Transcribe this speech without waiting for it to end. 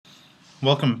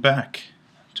Welcome back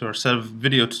to our set of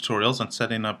video tutorials on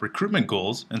setting up recruitment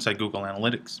goals inside Google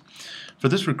Analytics. For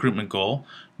this recruitment goal,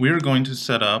 we are going to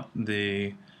set up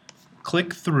the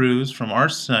click-throughs from our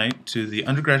site to the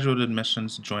undergraduate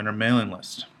admissions joiner mailing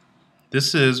list.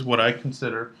 This is what I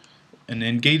consider an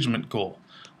engagement goal.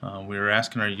 We are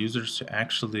asking our users to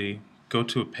actually go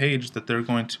to a page that they're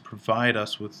going to provide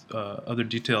us with other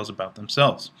details about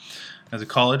themselves. As a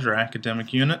college or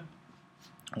academic unit,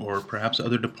 or perhaps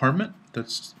other department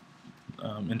that's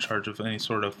in charge of any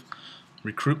sort of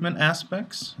recruitment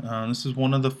aspects, this is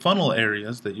one of the funnel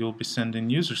areas that you'll be sending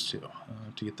users to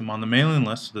get them on the mailing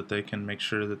list so that they can make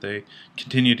sure that they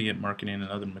continue to get marketing and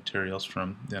other materials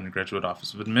from the Undergraduate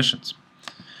Office of Admissions.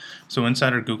 So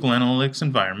inside our Google Analytics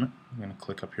environment, I'm going to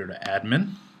click up here to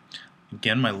Admin.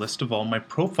 Again, my list of all my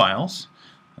profiles.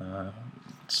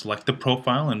 Select the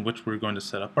profile in which we're going to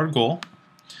set up our goal.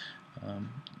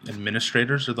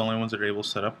 Administrators are the only ones that are able to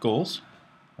set up goals.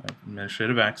 I have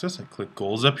administrative access. I click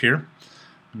Goals up here.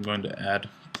 I'm going to add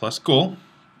plus goal,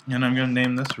 and I'm going to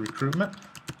name this Recruitment.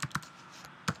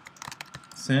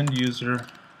 Send user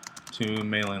to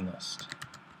mailing list.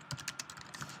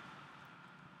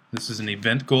 This is an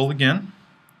event goal again.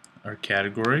 Our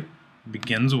category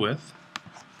begins with,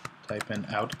 type in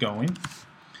outgoing,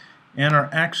 and our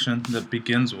action that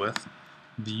begins with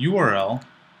the URL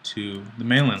to the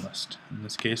mailing list. In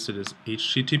this case, it is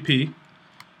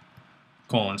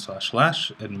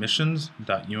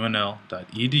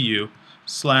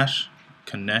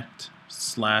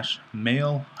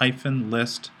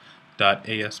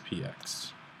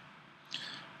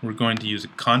We're going to use a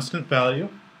constant value,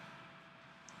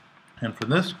 and for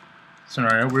this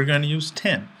scenario we're going to use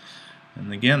 10.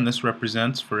 And again, this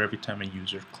represents for every time a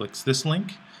user clicks this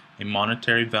link, a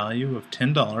monetary value of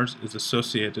 $10 is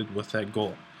associated with that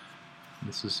goal.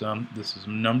 This is a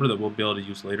number that we'll be able to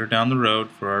use later down the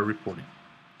road for our reporting.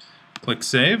 Click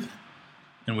Save,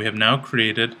 and we have now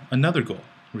created another goal,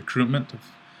 recruitment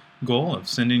goal of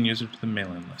sending user to the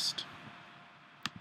mailing list.